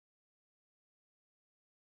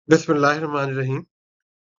Bismillahirrahmanirrahim.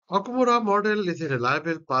 Okumura model is a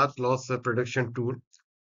reliable path loss prediction tool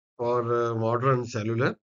for modern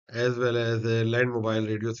cellular as well as land mobile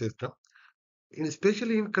radio system,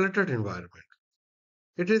 especially in cluttered environment.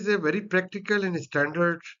 It is a very practical and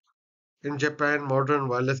standard in Japan modern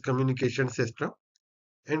wireless communication system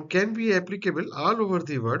and can be applicable all over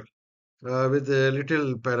the world with a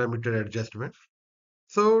little parameter adjustment.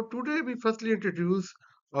 So today we firstly introduce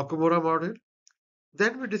Okumura model,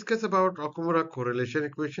 then we discuss about Okumura correlation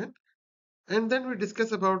equation. And then we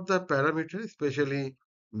discuss about the parameter, especially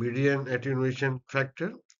median attenuation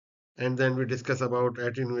factor. And then we discuss about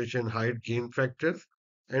attenuation height gain factors.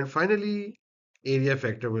 And finally, area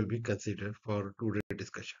factor will be considered for today's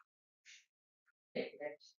discussion.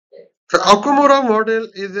 The Okumura model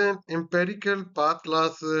is an empirical path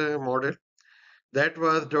loss model that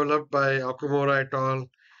was developed by Okumura et al.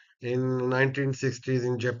 In 1960s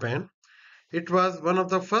in Japan. It was one of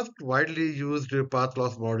the first widely used path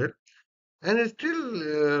loss model and it's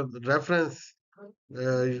still referenced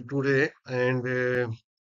today. And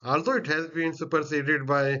although it has been superseded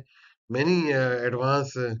by many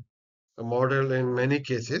advanced model in many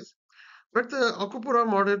cases, but the Okupura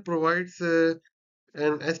model provides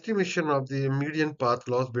an estimation of the median path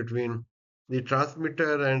loss between the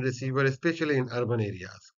transmitter and receiver, especially in urban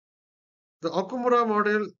areas. The Okumura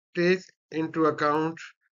model takes into account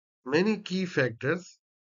many key factors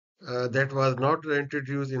that was not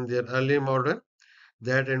introduced in their early model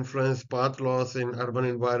that influence path loss in urban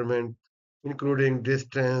environment, including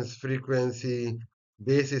distance, frequency,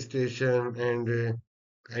 base station, and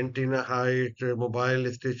antenna height,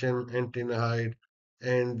 mobile station antenna height,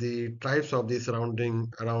 and the types of the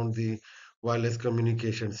surrounding around the wireless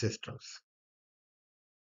communication systems.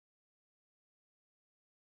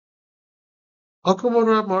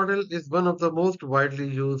 Okumura model is one of the most widely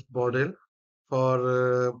used model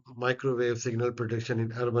for microwave signal prediction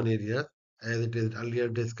in urban areas, as it is earlier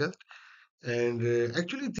discussed. And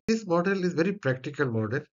actually, this model is very practical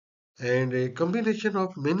model and a combination of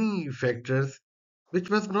many factors which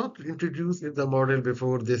was not introduced in the model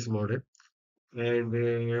before this model. And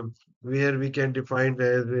where we can define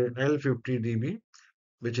as L50 dB,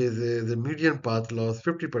 which is the median path loss,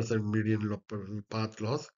 50% median path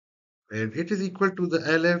loss, and it is equal to the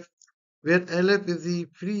LF, where LF is the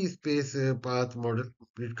free space path model.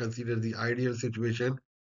 It considers the ideal situation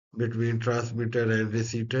between transmitter and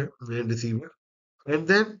receiver. And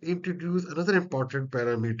then introduce another important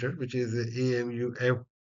parameter, which is AMU F,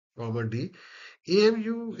 comma D.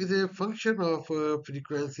 AMU is a function of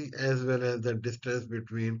frequency as well as the distance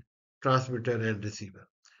between transmitter and receiver.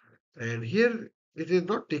 And here it is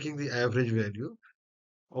not taking the average value.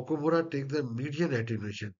 Okumura takes the median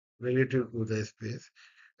attenuation relative to the space.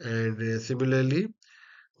 And similarly,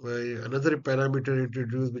 another parameter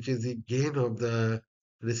introduced, which is the gain of the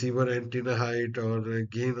receiver antenna height or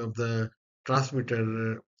gain of the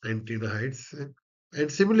transmitter antenna heights.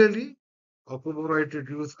 And similarly, Okumura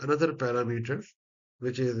introduced another parameter,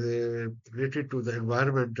 which is related to the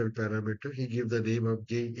environmental parameter. He gave the name of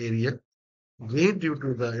gain area, gain due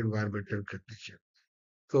to the environmental condition.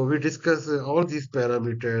 So we discuss all these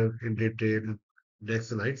parameters in detail in next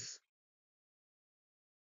slides.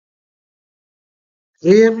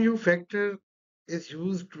 AMU factor is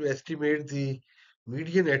used to estimate the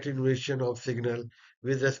median attenuation of signal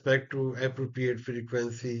with respect to appropriate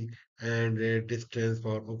frequency and distance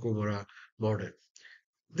for Okumura model.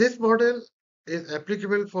 This model is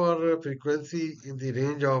applicable for frequency in the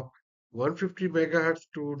range of 150 megahertz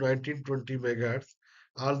to 1920 megahertz,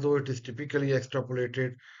 although it is typically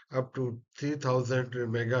extrapolated up to 3000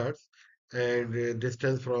 megahertz and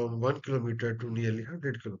distance from 1 kilometer to nearly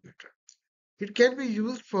 100 kilometer. It can be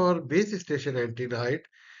used for base station antenna height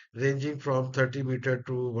ranging from 30 meter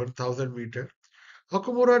to 1000 meter.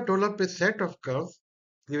 Okumura developed a set of curves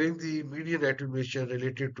giving the median attenuation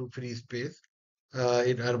related to free space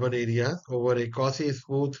in urban areas over a quasi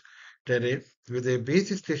smooth terrain with a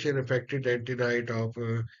base station affected antenna height of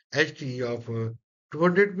HT of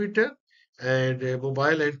 200 meter and a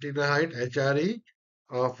mobile antenna height HRE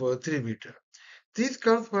of 3 meter. These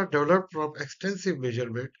curves were developed from extensive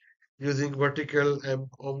measurement using vertical and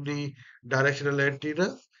omnidirectional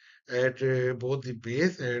antennas at both the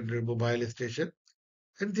base and mobile station,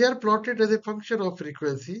 and they are plotted as a function of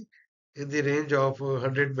frequency in the range of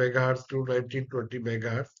 100 megahertz to 1920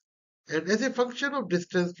 megahertz, and as a function of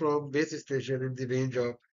distance from base station in the range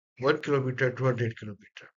of 1 kilometer to 100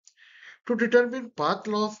 kilometer. To determine path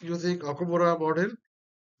loss using Okumura model,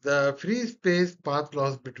 the free space path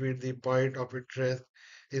loss between the point of interest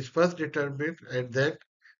is first determined, and then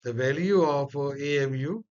the value of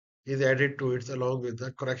AMU is added to it along with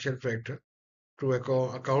the correction factor to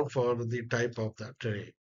account for the type of the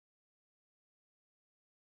terrain.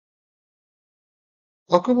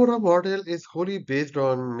 Okumura model is wholly based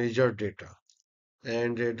on measured data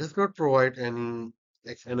and does not provide any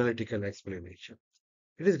analytical explanation.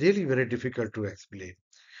 It is really very difficult to explain.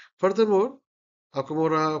 Furthermore,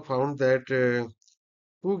 Okumura found that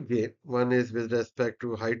two gain, one is with respect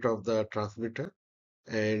to height of the transmitter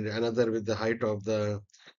and another with the height of the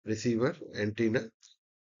receiver antenna.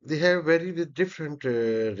 They have very with different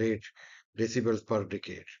rate decibels per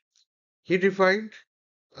decade. He defined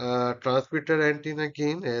transmitter antenna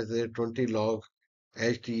gain as a 20 log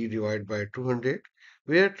HDE divided by 200,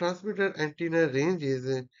 where transmitter antenna range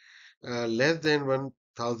is less than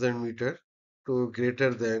 1000 meter to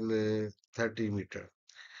greater than 30 meter.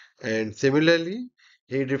 And similarly,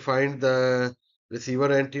 he defined the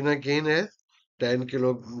receiver antenna gain as 10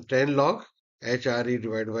 log HRE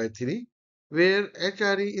divided by 3, where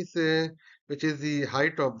HRE is which is the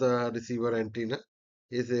height of the receiver antenna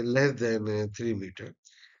is less than 3 meter.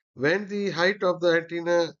 When the height of the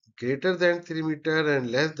antenna greater than 3 meter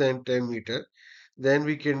and less than 10 meter, then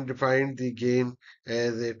we can define the gain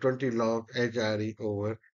as a 20 log HRE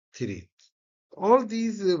over 3. All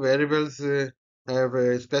these variables have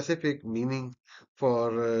a specific meaning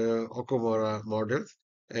for Okumura models,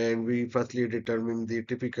 and we firstly determine the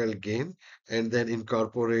typical gain and then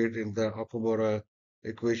incorporate in the Okumura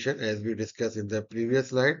equation as we discussed in the previous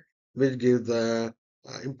slide, which gives the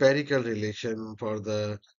empirical relation for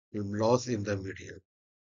the loss in the median.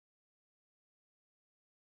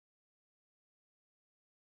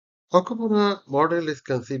 Okumura model is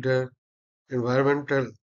considered environmental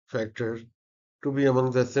factor to be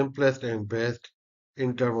among the simplest and best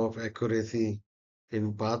in terms of accuracy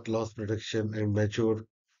in path loss prediction and mature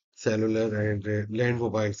cellular and land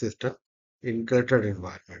mobile system in cluttered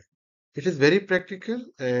environment. It is very practical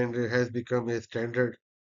and has become a standard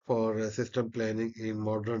for system planning in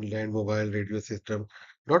modern land mobile radio system,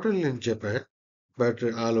 not only in Japan, but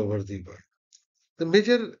all over the world. The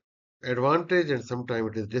major advantage and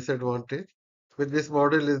sometimes it is disadvantage with this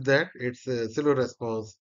model is that it's a slow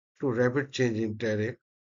response to rapid change in terrain.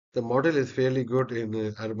 The model is fairly good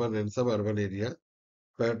in urban and suburban areas,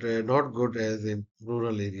 but not good as in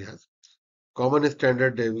rural areas. Common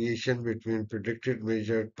standard deviation between predicted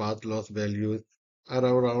measured path loss values are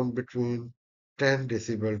around between 10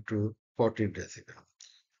 decibel to 40 decibel.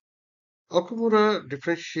 Okumura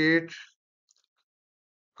differentiate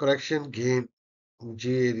correction gain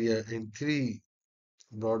G area in three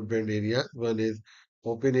broadband areas. One is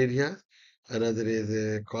open areas, another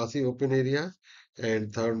is quasi-open areas,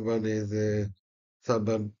 and third one is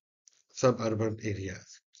suburban suburban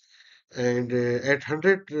areas. And at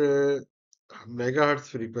 100 megahertz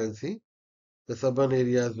frequency, the suburban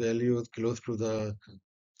areas value is close to the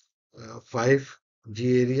 5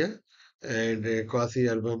 G area, and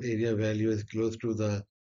quasi-urban area value is close to the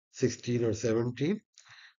 16 or 17,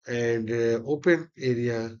 and open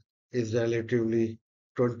area is relatively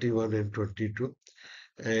 21 and 22,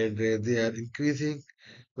 and they are increasing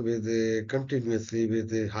with continuously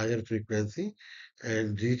with a higher frequency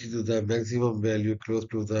and reach to the maximum value close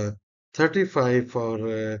to the 35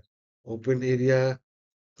 for open area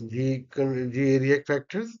G area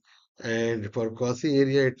factors, and for quasi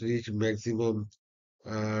area it reached maximum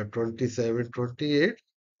 27, 28,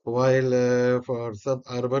 while for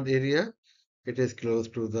suburban area it is close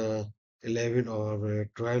to the 11 or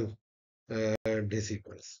 12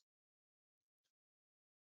 decibels.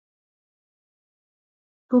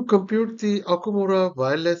 To compute the Okumura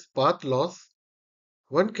wireless path loss,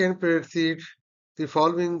 one can proceed the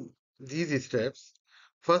following these steps.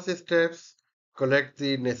 First steps, collect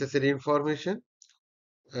the necessary information.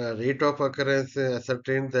 Rate of occurrence,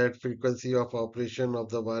 ascertain that frequency of operation of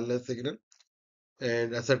the wireless signal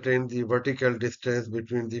and ascertain the vertical distance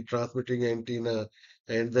between the transmitting antenna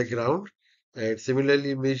and the ground, and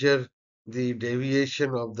similarly measure the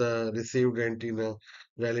deviation of the received antenna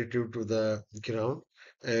relative to the ground,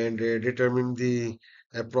 and determine the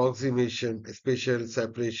approximation spatial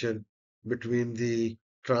separation between the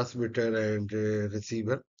transmitter and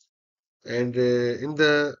receiver. And in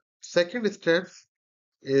the second steps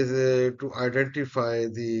is to identify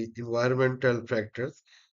the environmental factors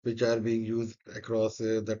which are being used across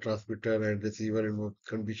the transmitter and receiver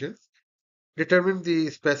conditions. Determine the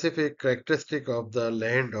specific characteristic of the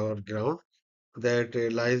land or ground that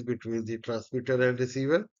lies between the transmitter and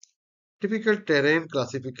receiver. Typical terrain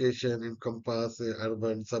classification encompass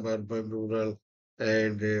urban, suburban, rural,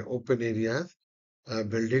 and open areas.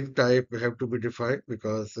 Building type have to be defined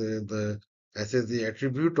because the assess the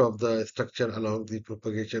attribute of the structure along the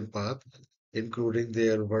propagation path, including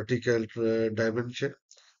their vertical dimension,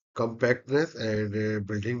 compactness, and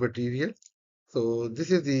building material. So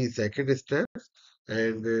this is the second step,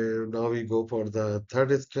 and now we go for the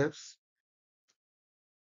third steps.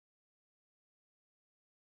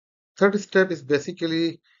 Third step is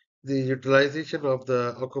basically the utilization of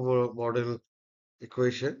the Okumura model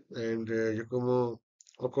equation and Okomo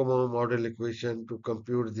model equation to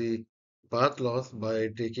compute the path loss by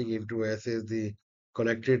taking into access the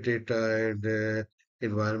collected data and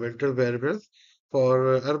environmental variables.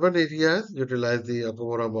 For urban areas, utilize the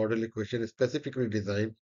Okumura model equation specifically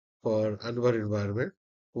designed for urban environment,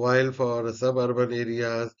 while for suburban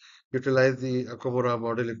areas, utilize the Okumura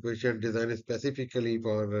model equation designed specifically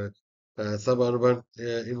for suburban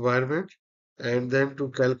environment, and then to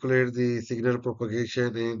calculate the signal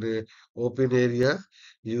propagation in open areas,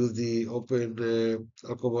 use the open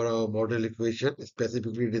Okumura model equation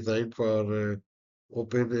specifically designed for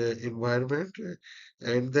open environment.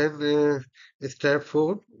 And then step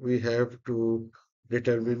 4, we have to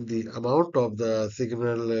determine the amount of the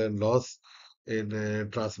signal loss in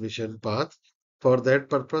transmission path. For that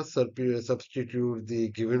purpose, substitute the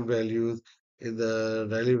given values in the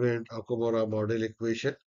relevant Okumura model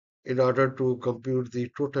equation in order to compute the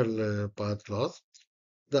total path loss.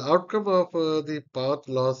 The outcome of the path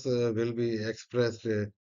loss will be expressed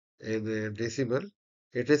in decimal.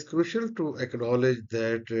 It is crucial to acknowledge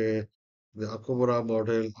that the Okumura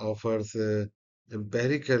model offers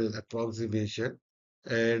empirical approximation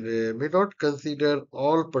and may not consider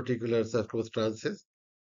all particular circumstances,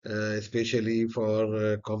 especially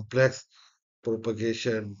for complex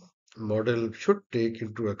propagation model should take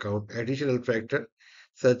into account additional factors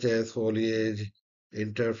such as foliage,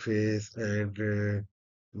 interface, and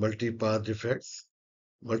multipath effects.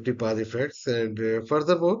 Multipath effects, and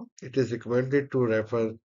furthermore, it is recommended to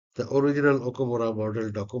refer the original Okumura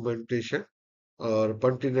model documentation or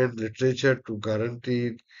pertinent literature to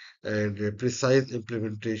guarantee and precise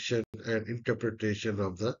implementation and interpretation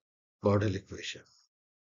of the model equation.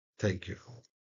 Thank you.